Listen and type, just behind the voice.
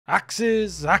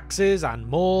Axes, axes, and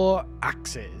more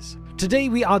axes. Today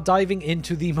we are diving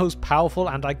into the most powerful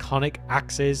and iconic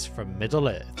axes from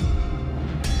Middle-earth.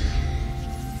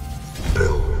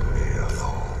 Build me an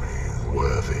army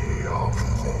worthy of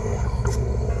Mordor.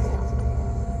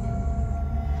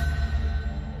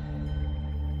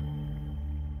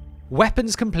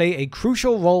 Weapons can play a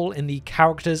crucial role in the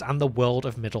characters and the world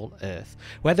of Middle-earth,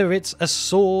 whether it's a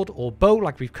sword or bow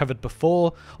like we've covered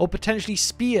before, or potentially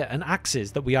spear and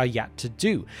axes that we are yet to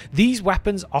do. These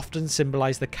weapons often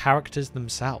symbolise the characters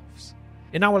themselves.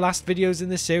 In our last videos in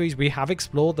this series we have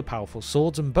explored the powerful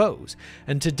swords and bows,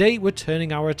 and today we're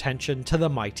turning our attention to the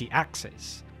mighty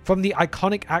axes. From the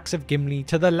iconic axe of Gimli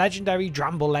to the legendary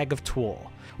Dramborleg of Tuor,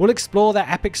 we'll explore their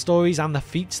epic stories and the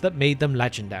feats that made them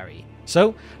legendary.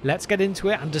 So let's get into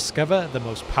it and discover the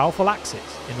most powerful axes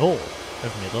in all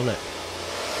of Middle-earth.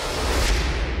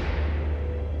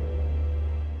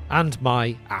 And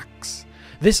my axe.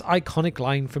 This iconic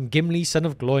line from Gimli, son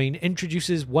of Gloin,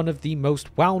 introduces one of the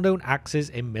most well-known axes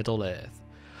in Middle-earth.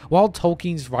 While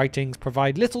Tolkien's writings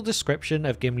provide little description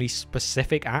of Gimli's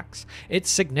specific axe, it's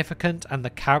significant and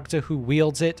the character who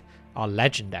wields it are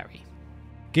legendary.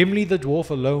 Gimli the dwarf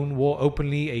alone wore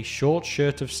openly a short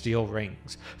shirt of steel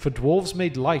rings, for dwarves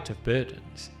made light of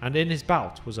burdens, and in his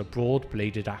belt was a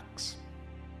broad-bladed axe.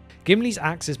 Gimli's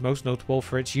axe is most notable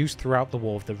for its use throughout the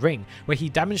War of the Ring, where he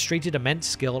demonstrated immense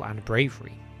skill and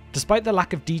bravery. Despite the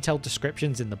lack of detailed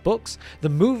descriptions in the books, the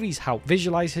movies help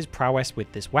visualize his prowess with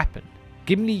this weapon.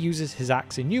 Gimli uses his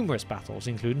axe in numerous battles,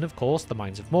 including of course the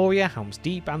Mines of Moria, Helm's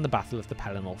Deep, and the Battle of the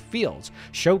Pelennor Fields,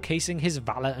 showcasing his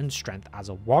valor and strength as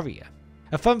a warrior.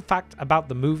 A fun fact about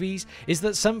the movies is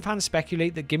that some fans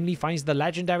speculate that Gimli finds the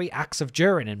legendary axe of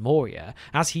Durin in Moria,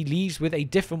 as he leaves with a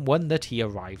different one that he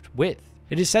arrived with.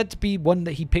 It is said to be one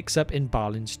that he picks up in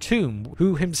Balin's tomb,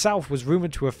 who himself was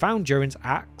rumoured to have found Durin's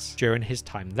axe during his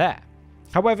time there.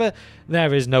 However,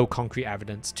 there is no concrete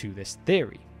evidence to this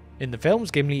theory. In the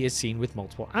films, Gimli is seen with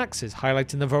multiple axes,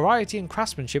 highlighting the variety and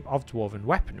craftsmanship of dwarven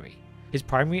weaponry. His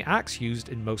primary axe, used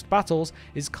in most battles,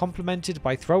 is complemented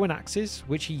by throwing axes,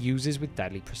 which he uses with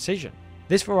deadly precision.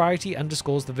 This variety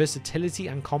underscores the versatility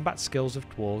and combat skills of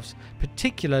dwarves,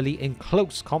 particularly in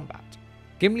close combat.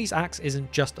 Gimli's axe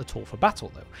isn't just a tool for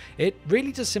battle though, it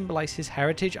really does symbolise his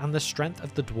heritage and the strength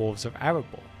of the dwarves of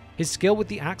Erebor. His skill with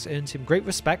the axe earns him great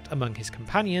respect among his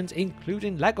companions,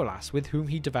 including Legolas, with whom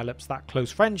he develops that close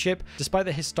friendship despite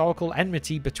the historical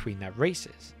enmity between their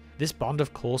races. This bond,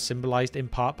 of course, symbolised in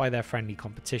part by their friendly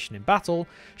competition in battle,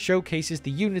 showcases the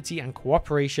unity and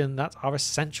cooperation that are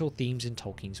essential themes in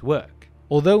Tolkien's work.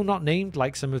 Although not named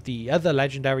like some of the other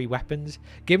legendary weapons,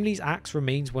 Gimli's axe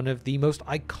remains one of the most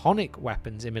iconic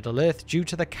weapons in Middle-earth due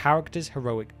to the character's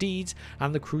heroic deeds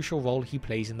and the crucial role he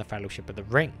plays in the Fellowship of the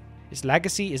Ring. Its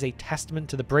legacy is a testament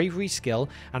to the bravery, skill,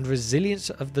 and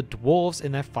resilience of the dwarves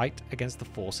in their fight against the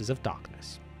forces of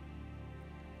darkness.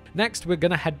 Next, we're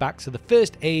going to head back to the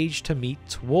First Age to meet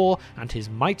Tuor and his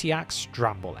mighty axe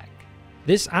Dramborleg.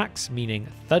 This axe, meaning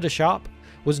thundersharp,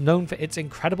 was known for its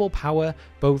incredible power,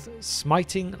 both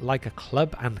smiting like a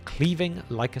club and cleaving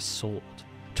like a sword.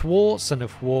 Tuor, son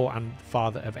of Húrin and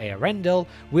father of Eärendil,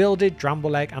 wielded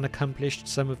Dramborleg and accomplished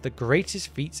some of the greatest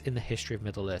feats in the history of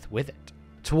Middle-earth with it.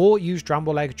 Tuor used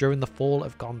Dramborleg during the fall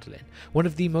of Gondolin, one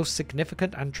of the most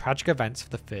significant and tragic events of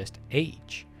the First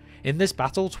Age. In this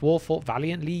battle, Tuor fought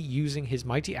valiantly, using his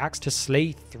mighty axe to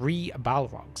slay 3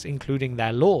 Balrogs, including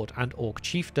their lord and orc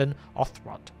chieftain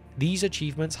Othrod. These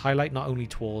achievements highlight not only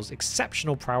Tuor's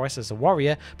exceptional prowess as a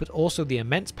warrior, but also the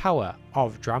immense power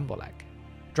of Dramborleg.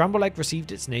 Dramborleg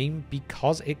received its name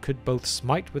because it could both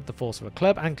smite with the force of a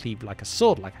club and cleave like a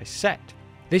sword, like I said.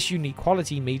 This unique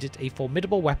quality made it a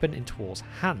formidable weapon in Tuor's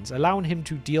hands, allowing him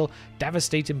to deal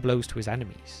devastating blows to his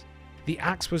enemies. The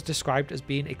axe was described as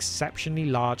being exceptionally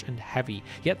large and heavy,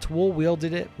 yet Tuor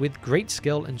wielded it with great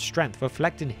skill and strength,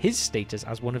 reflecting his status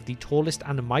as one of the tallest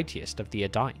and mightiest of the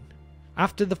Dáin.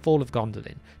 After the fall of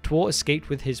Gondolin, Tuor escaped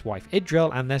with his wife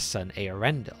Idril and their son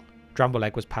Eärendil.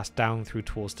 Dramborleg was passed down through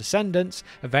Tuor's descendants,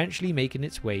 eventually making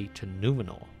its way to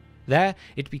Númenor. There,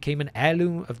 it became an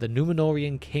heirloom of the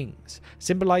Númenorian kings,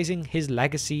 symbolising his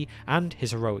legacy and his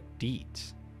heroic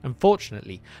deeds.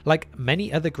 Unfortunately, like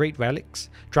many other great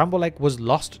relics, Dramborleg was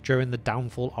lost during the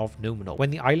downfall of Númenor, when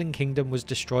the island kingdom was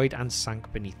destroyed and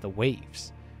sank beneath the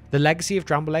waves. The legacy of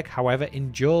Dramborleg, however,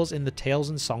 endures in the tales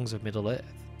and songs of Middle-earth.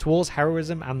 Tuor's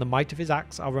heroism and the might of his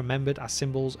axe are remembered as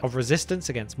symbols of resistance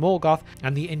against Morgoth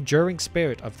and the enduring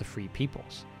spirit of the Free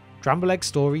Peoples. Dramborleg's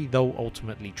story, though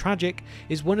ultimately tragic,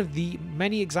 is one of the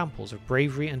many examples of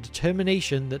bravery and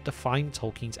determination that define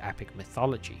Tolkien's epic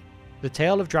mythology. The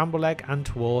tale of Dramborleg and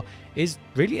Tuor is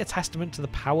really a testament to the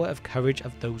power of courage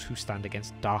of those who stand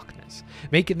against darkness,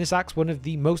 making this axe one of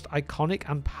the most iconic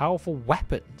and powerful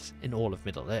weapons in all of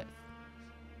Middle-earth.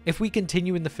 If we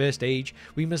continue in the First Age,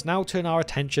 we must now turn our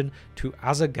attention to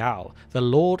Azaghâl, the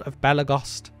Lord of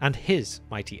Belegost, and his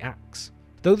mighty axe.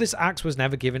 Though this axe was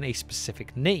never given a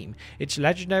specific name, its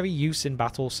legendary use in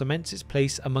battle cements its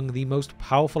place among the most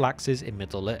powerful axes in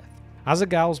Middle-earth.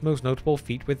 Azaghâl's most notable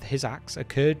feat with his axe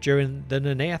occurred during the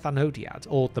Middle-earthl,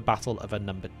 or the Battle of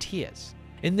Unnumbered Tears.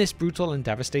 In this brutal and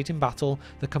devastating battle,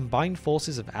 the combined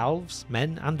forces of elves,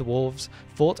 men and dwarves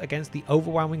fought against the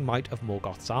overwhelming might of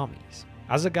Morgoth's armies.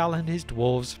 Azaghâl and his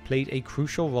dwarves played a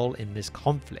crucial role in this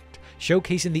conflict,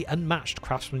 showcasing the unmatched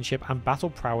craftsmanship and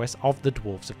battle prowess of the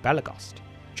dwarves of Belegost.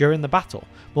 During the battle,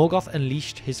 Morgoth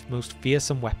unleashed his most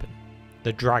fearsome weapon,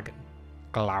 the dragon,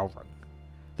 Glaurung.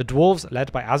 The dwarves,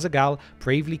 led by Azaghâl,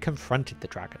 bravely confronted the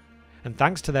dragon, and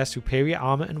thanks to their superior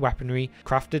armour and weaponry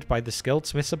crafted by the skilled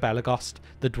smiths of Belegost,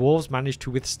 the dwarves managed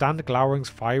to withstand Glaurung's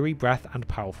fiery breath and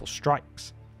powerful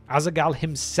strikes. Azaghâl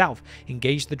himself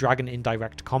engaged the dragon in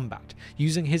direct combat,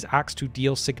 using his axe to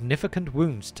deal significant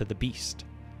wounds to the beast.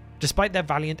 Despite their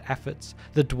valiant efforts,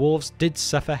 the dwarves did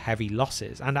suffer heavy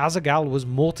losses, and Azaghâl was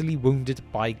mortally wounded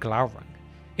by Glaurung.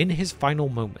 In his final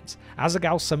moments,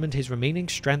 Azaghâl summoned his remaining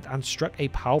strength and struck a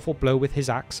powerful blow with his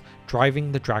axe,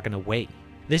 driving the dragon away.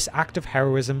 This act of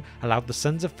heroism allowed the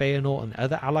Sons of Feanor and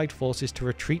other allied forces to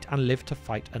retreat and live to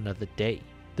fight another day.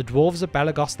 The dwarves of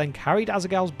Belegost then carried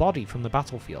Azaghâl's body from the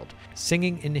battlefield,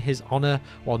 singing in his honour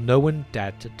while no one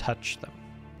dared to touch them.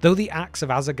 Though the axe of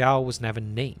Azaghâl was never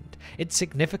named, its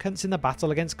significance in the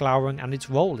battle against Glaurung and its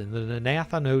role in the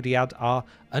Middle-earthl are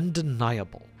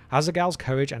undeniable. Azaghâl's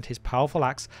courage and his powerful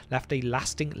axe left a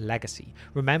lasting legacy,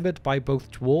 remembered by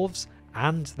both dwarves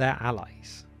and their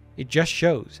allies. It just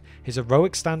shows his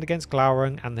heroic stand against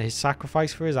Glaurung and his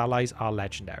sacrifice for his allies are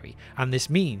legendary, and this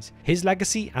means his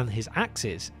legacy and his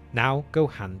axes now go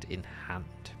hand in hand.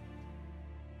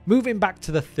 Moving back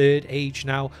to the Third Age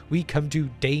now, we come to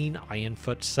Dáin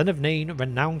Ironfoot, son of Nain,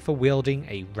 renowned for wielding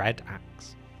a red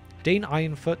axe. Dáin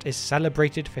Ironfoot is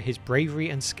celebrated for his bravery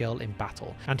and skill in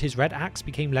battle, and his red axe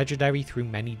became legendary through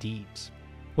many deeds.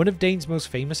 One of Dáin's most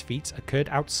famous feats occurred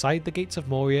outside the gates of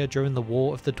Moria during the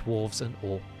War of the Dwarves and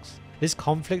Orcs. This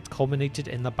conflict culminated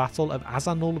in the Battle of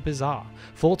Azaghâl,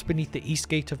 fought beneath the east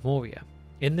gate of Moria.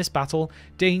 In this battle,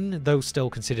 Dáin, though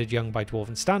still considered young by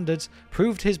dwarven standards,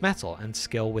 proved his mettle and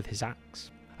skill with his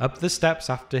axe. Up the steps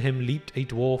after him leaped a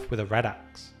dwarf with a red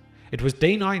axe. It was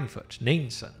Dáin Ironfoot,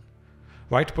 Nain's son.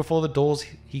 Right before the doors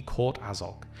he caught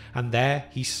Azaghâl, and there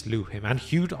he slew him and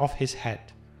hewed off his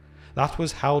head. That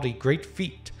was held a great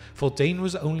feat, for Dáin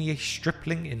was only a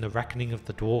stripling in the reckoning of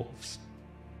the dwarves.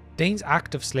 Dáin's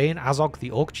act of slaying Azaghâl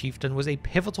the Orc chieftain was a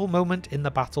pivotal moment in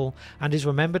the battle and is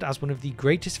remembered as one of the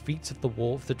greatest feats of the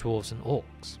War of the Dwarves and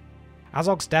Orcs.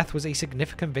 Azaghâl's death was a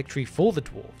significant victory for the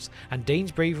dwarves, and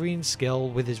Dáin's bravery and skill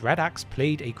with his red axe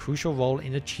played a crucial role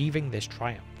in achieving this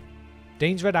triumph.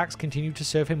 Dáin's red axe continued to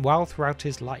serve him well throughout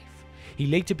his life. He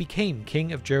later became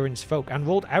king of Durin's folk and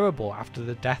ruled Erebor after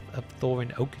the death of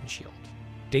Thorin Oakenshield.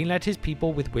 Dáin led his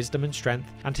people with wisdom and strength,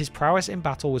 and his prowess in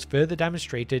battle was further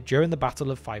demonstrated during the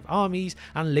Battle of Five Armies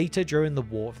and later during the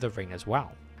War of the Ring as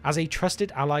well. As a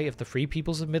trusted ally of the free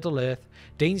peoples of Middle-earth,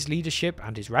 Dáin's leadership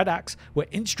and his red axe were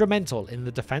instrumental in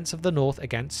the defence of the north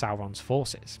against Sauron's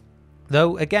forces.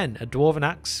 Though again a dwarven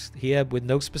axe here with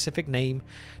no specific name,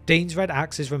 Dáin's red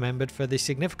axe is remembered for the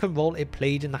significant role it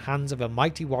played in the hands of a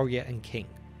mighty warrior and king.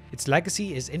 Its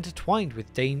legacy is intertwined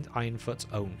with Dáin Ironfoot's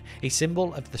own, a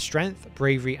symbol of the strength,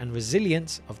 bravery and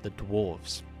resilience of the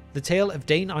dwarves. The tale of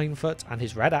Dáin Ironfoot and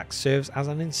his red axe serves as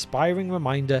an inspiring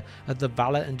reminder of the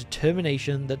valour and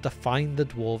determination that define the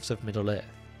dwarves of Middle-earth.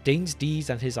 Dáin's deeds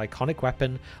and his iconic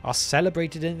weapon are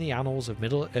celebrated in the annals of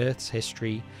Middle-earth's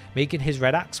history, making his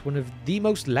red axe one of the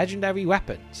most legendary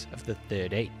weapons of the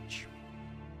Third Age.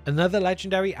 Another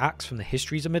legendary axe from the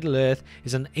histories of Middle-earth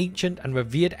is an ancient and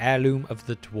revered heirloom of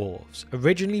the dwarves,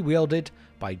 originally wielded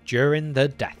by Durin the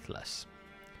Deathless.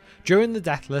 Durin the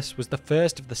Deathless was the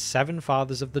first of the 7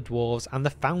 fathers of the dwarves and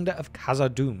the founder of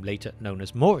Khazad-dûm, later known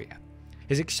as Moria.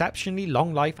 His exceptionally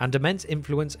long life and immense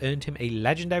influence earned him a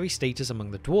legendary status among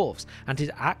the dwarves, and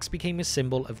his axe became a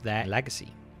symbol of their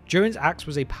legacy. Durin's axe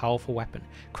was a powerful weapon,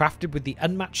 crafted with the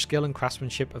unmatched skill and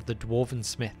craftsmanship of the dwarven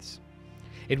smiths.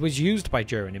 It was used by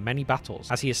Durin in many battles,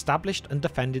 as he established and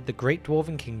defended the great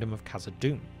dwarven kingdom of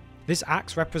Khazad-dûm. This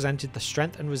axe represented the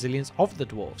strength and resilience of the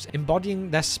dwarves,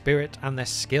 embodying their spirit and their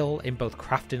skill in both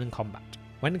crafting and combat.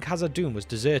 When Khazad-dûm was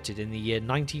deserted in the year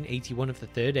 1981 of the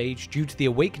Third Age due to the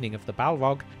awakening of the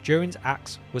Balrog, Durin's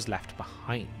axe was left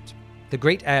behind. The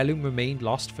great heirloom remained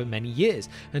lost for many years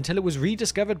until it was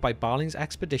rediscovered by Balin's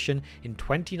expedition in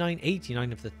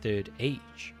 2989 of the Third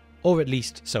Age, or at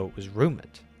least so it was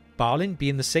rumoured. Balin,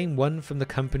 being the same one from the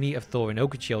company of Thorin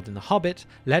Oakenshield in The Hobbit,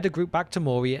 led a group back to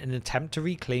Moria in an attempt to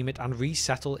reclaim it and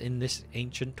resettle in this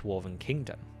ancient dwarven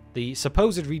kingdom. The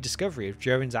supposed rediscovery of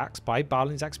Durin's axe by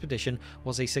Balin's expedition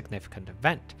was a significant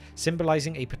event,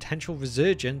 symbolising a potential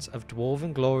resurgence of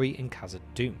dwarven glory in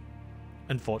Khazad-dûm.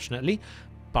 Unfortunately,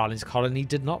 Balin's colony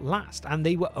did not last, and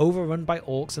they were overrun by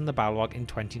orcs and the Balrog in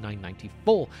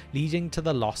 2994, leading to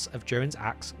the loss of Durin's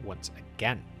axe once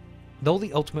again. Though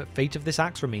the ultimate fate of this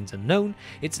axe remains unknown,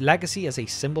 its legacy as a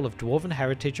symbol of dwarven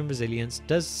heritage and resilience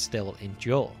does still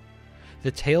endure. The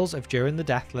tales of Durin the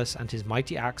Deathless and his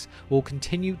mighty axe will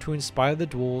continue to inspire the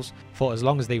dwarves for as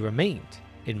long as they remained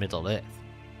in Middle-earth.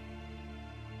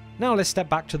 Now let's step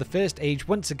back to the First Age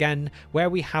once again, where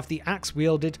we have the axe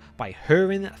wielded by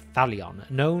Húrin Thalion,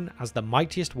 known as the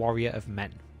mightiest warrior of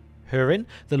men. Húrin,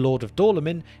 the Lord of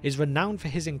Dórlamin, is renowned for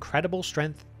his incredible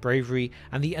strength, bravery,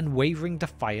 and the unwavering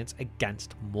defiance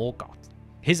against Morgoth.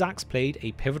 His axe played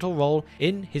a pivotal role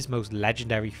in his most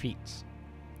legendary feats.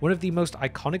 One of the most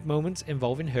iconic moments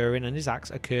involving Húrin and his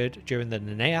axe occurred during the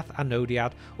Nenèath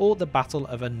Anodiad, or the Battle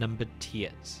of Unnumbered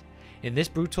Tears. In this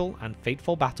brutal and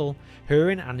fateful battle,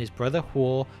 Húrin and his brother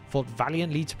Tuor fought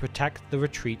valiantly to protect the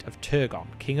retreat of Turgon,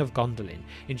 king of Gondolin,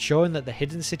 ensuring that the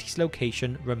hidden city's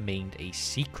location remained a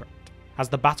secret. As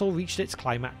the battle reached its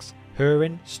climax,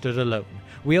 Húrin stood alone,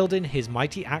 wielding his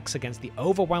mighty axe against the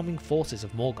overwhelming forces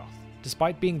of Morgoth.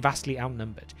 Despite being vastly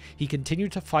outnumbered, he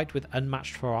continued to fight with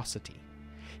unmatched ferocity.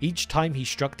 Each time he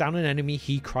struck down an enemy,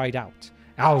 he cried out,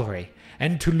 "Alre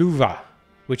Entuluva,"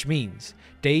 which means,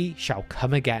 "Day shall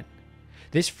come again."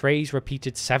 This phrase,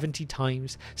 repeated 70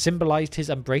 times, symbolised his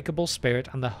unbreakable spirit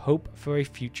and the hope for a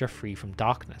future free from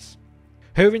darkness.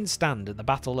 Húrin's stand at the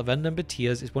Battle of Unnumbered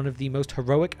Tears is one of the most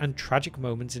heroic and tragic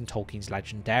moments in Tolkien's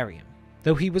Legendarium.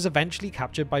 Though he was eventually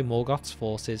captured by Morgoth's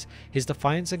forces, his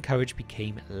defiance and courage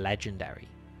became legendary.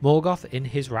 Morgoth, in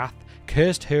his wrath,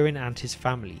 cursed Húrin and his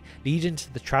family, leading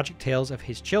to the tragic tales of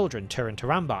his children Turin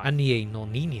Turambar and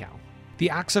Nienor. The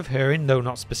axe of Húrin, though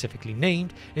not specifically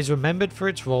named, is remembered for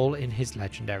its role in his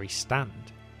legendary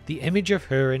stand. The image of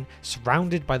Húrin,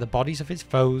 surrounded by the bodies of his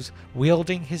foes,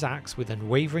 wielding his axe with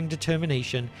unwavering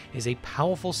determination, is a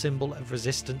powerful symbol of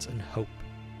resistance and hope.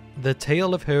 The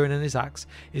tale of Húrin and his axe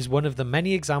is one of the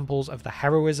many examples of the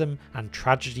heroism and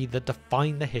tragedy that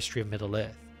define the history of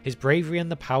Middle-earth. His bravery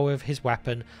and the power of his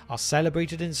weapon are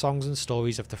celebrated in songs and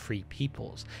stories of the Free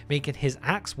Peoples, making his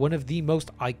axe one of the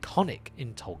most iconic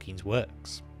in Tolkien's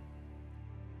works.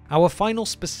 Our final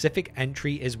specific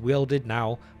entry is wielded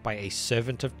now by a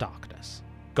Servant of Darkness,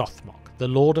 Gothmog, the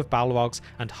Lord of Balrogs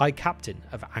and High Captain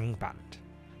of Angband.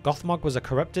 Gothmog was a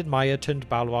corrupted Maya turned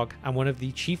Balrog and one of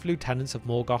the chief lieutenants of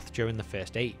Morgoth during the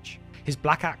First Age. His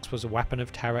black axe was a weapon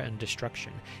of terror and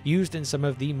destruction, used in some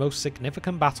of the most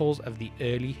significant battles of the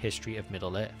early history of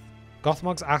Middle-earth.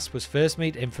 Gothmog's axe was first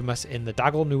made infamous in the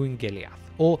Dagor Nuin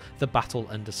Gileath, or the Battle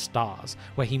Under Stars,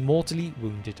 where he mortally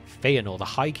wounded Feanor, the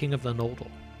High King of the Noldor.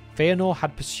 Feanor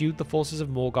had pursued the forces of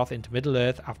Morgoth into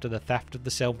Middle-earth after the theft of the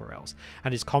Silmarils,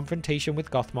 and his confrontation with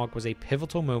Gothmog was a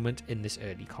pivotal moment in this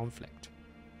early conflict.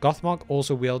 Gothmog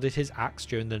also wielded his axe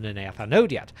during the Nenèath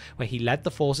Anodiad, where he led the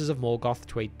forces of Morgoth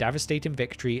to a devastating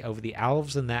victory over the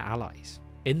elves and their allies.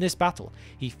 In this battle,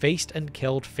 he faced and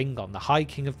killed Fingon, the High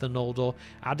King of the Noldor,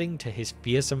 adding to his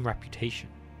fearsome reputation.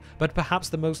 But perhaps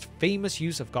the most famous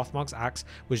use of Gothmog's axe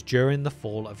was during the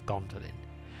fall of Gondolin.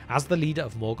 As the leader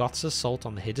of Morgoth's assault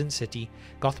on the hidden city,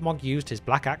 Gothmog used his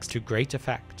black axe to great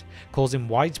effect, causing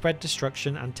widespread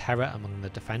destruction and terror among the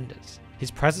defenders. His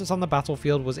presence on the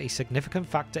battlefield was a significant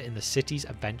factor in the city's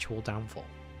eventual downfall.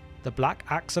 The Black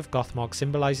Axe of Gothmog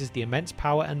symbolises the immense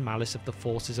power and malice of the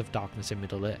forces of darkness in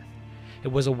Middle-earth.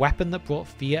 It was a weapon that brought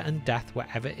fear and death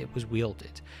wherever it was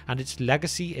wielded, and its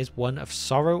legacy is one of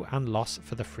sorrow and loss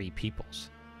for the Free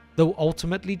Peoples. Though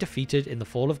ultimately defeated in the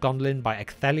fall of Gondolin by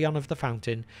Ecthelion of the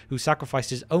Fountain, who sacrificed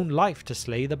his own life to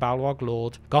slay the Balrog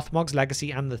Lord, Gothmog's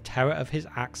legacy and the terror of his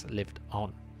axe lived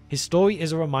on. His story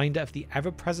is a reminder of the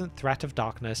ever-present threat of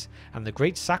darkness and the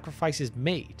great sacrifices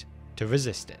made to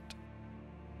resist it.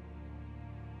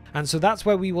 And so that's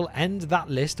where we will end that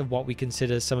list of what we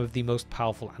consider some of the most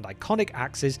powerful and iconic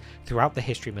axes throughout the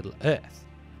history of Middle-earth.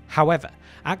 However,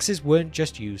 axes weren't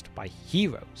just used by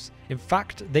heroes. In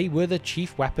fact, they were the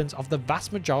chief weapons of the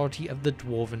vast majority of the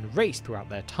dwarven race throughout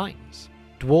their times.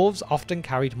 Dwarves often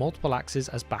carried multiple axes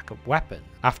as backup weapons.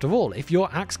 After all, if your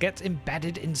axe gets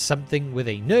embedded in something with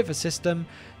a nervous system,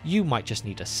 you might just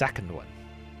need a second one.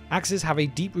 Axes have a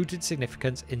deep-rooted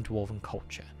significance in dwarven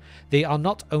culture, They are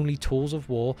not only tools of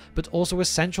war, but also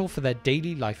essential for their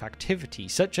daily life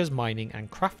activities such as mining and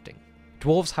crafting.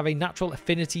 Dwarves have a natural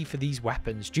affinity for these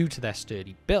weapons due to their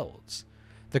sturdy builds.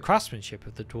 The craftsmanship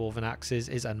of the dwarven axes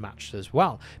is unmatched as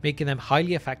well, making them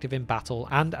highly effective in battle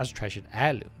and as treasured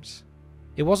heirlooms.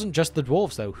 It wasn't just the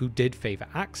dwarves though who did favour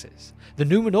axes. The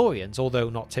Númenóreans, although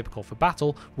not typical for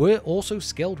battle, were also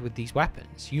skilled with these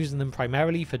weapons, using them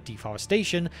primarily for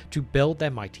deforestation to build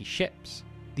their mighty ships.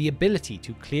 The ability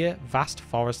to clear vast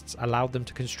forests allowed them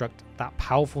to construct that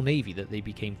powerful navy that they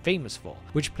became famous for,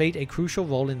 which played a crucial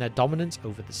role in their dominance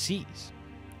over the seas.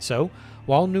 So,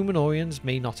 while Númenóreans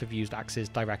may not have used axes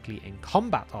directly in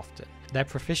combat often, their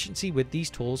proficiency with these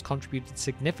tools contributed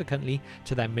significantly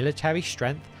to their military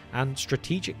strength and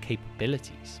strategic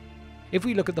capabilities. If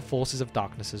we look at the forces of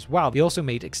darkness as well, they also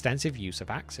made extensive use of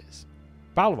axes.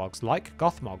 Balrogs like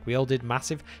Gothmog wielded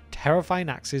massive, terrifying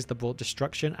axes that brought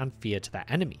destruction and fear to their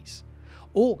enemies.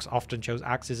 Orcs often chose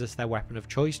axes as their weapon of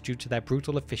choice due to their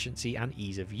brutal efficiency and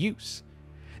ease of use.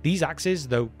 These axes,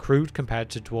 though crude compared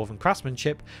to dwarven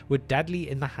craftsmanship, were deadly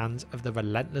in the hands of the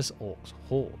relentless orcs'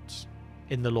 hordes.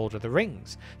 In The Lord of the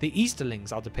Rings, the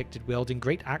Easterlings are depicted wielding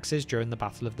great axes during the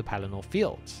Battle of the Pelennor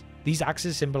Fields. These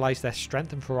axes symbolize their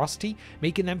strength and ferocity,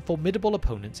 making them formidable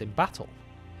opponents in battle.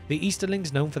 The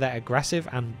Easterlings, known for their aggressive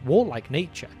and warlike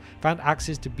nature, found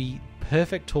axes to be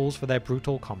perfect tools for their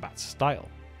brutal combat style.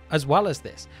 As well as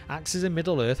this, axes in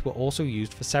Middle-earth were also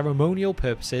used for ceremonial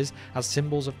purposes as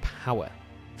symbols of power.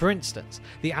 For instance,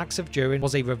 the axe of Durin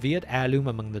was a revered heirloom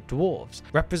among the dwarves,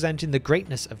 representing the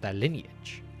greatness of their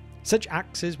lineage. Such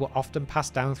axes were often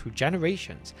passed down through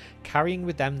generations, carrying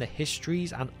with them the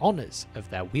histories and honours of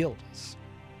their wielders.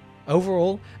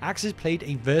 Overall, axes played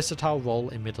a versatile role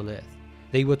in Middle-earth.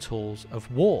 They were tools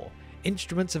of war,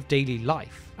 instruments of daily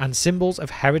life, and symbols of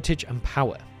heritage and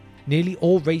power. Nearly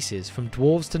all races, from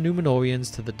dwarves to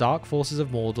Númenóreans to the dark forces of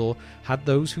Mordor, had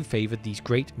those who favoured these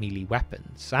great melee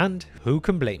weapons, and who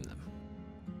can blame them?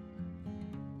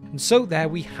 And so there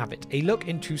we have it, a look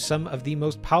into some of the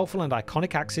most powerful and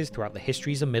iconic axes throughout the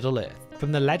histories of Middle-earth,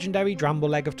 from the legendary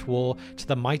Dramborleg of Tuor to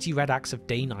the mighty red axe of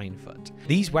Dáin Ironfoot.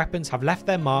 These weapons have left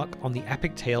their mark on the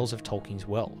epic tales of Tolkien's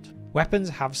world. Weapons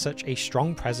have such a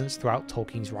strong presence throughout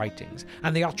Tolkien's writings,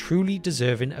 and they are truly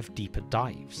deserving of deeper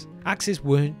dives. Axes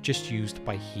weren't just used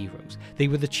by heroes, they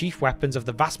were the chief weapons of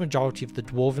the vast majority of the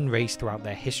dwarven race throughout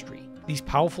their history. These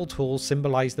powerful tools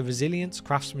symbolise the resilience,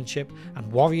 craftsmanship,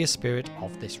 and warrior spirit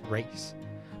of this race.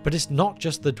 But it's not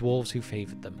just the dwarves who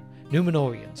favoured them.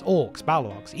 Númenóreans, orcs,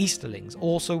 Balrogs, Easterlings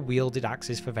also wielded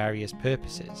axes for various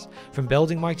purposes, from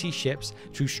building mighty ships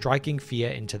to striking fear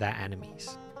into their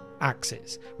enemies.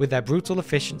 Axes, with their brutal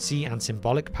efficiency and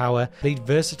symbolic power, played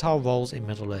versatile roles in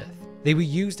Middle-earth. They were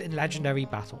used in legendary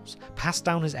battles, passed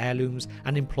down as heirlooms,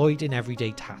 and employed in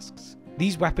everyday tasks.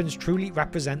 These weapons truly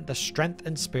represent the strength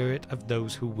and spirit of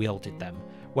those who wielded them,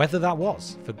 whether that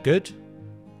was for good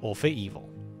or for evil.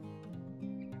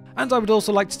 And I would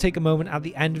also like to take a moment at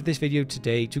the end of this video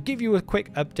today to give you a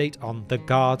quick update on The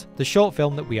Guard, the short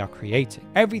film that we are creating.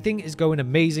 Everything is going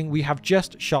amazing. We have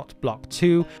just shot block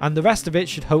 2 and the rest of it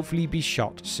should hopefully be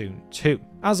shot soon too.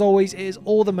 As always, it is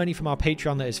all the money from our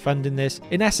Patreon that is funding this.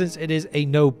 In essence, it is a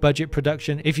no budget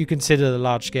production if you consider the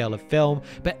large scale of film,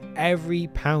 but every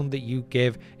pound that you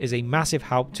give is a massive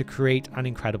help to create an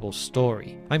incredible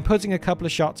story. I'm putting a couple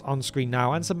of shots on screen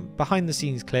now and some behind the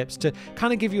scenes clips to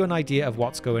kind of give you an idea of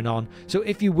what's going on. So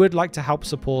if you would like to help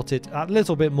support it a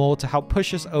little bit more to help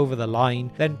push us over the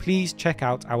line, then please check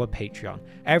out our Patreon.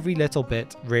 Every little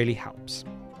bit really helps.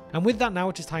 And with that, now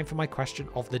it is time for my question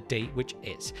of the day, which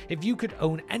is, if you could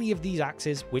own any of these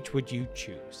axes, which would you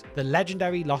choose? The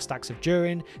legendary Lost Axe of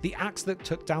Durin, the axe that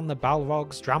took down the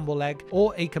Balrogs, Dramborleg,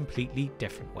 or a completely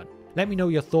different one? Let me know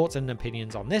your thoughts and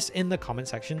opinions on this in the comment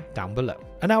section down below.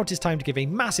 And now it is time to give a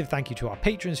massive thank you to our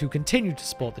patrons who continue to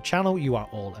support the channel. You are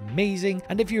all amazing.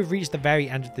 And if you have reached the very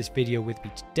end of this video with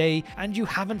me today and you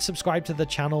haven't subscribed to the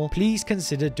channel, please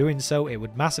consider doing so. It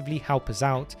would massively help us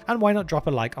out. And why not drop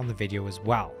a like on the video as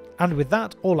well? And with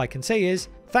that, all I can say is,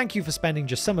 thank you for spending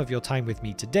just some of your time with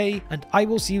me today, and I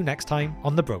will see you next time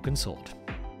on The Broken Sword.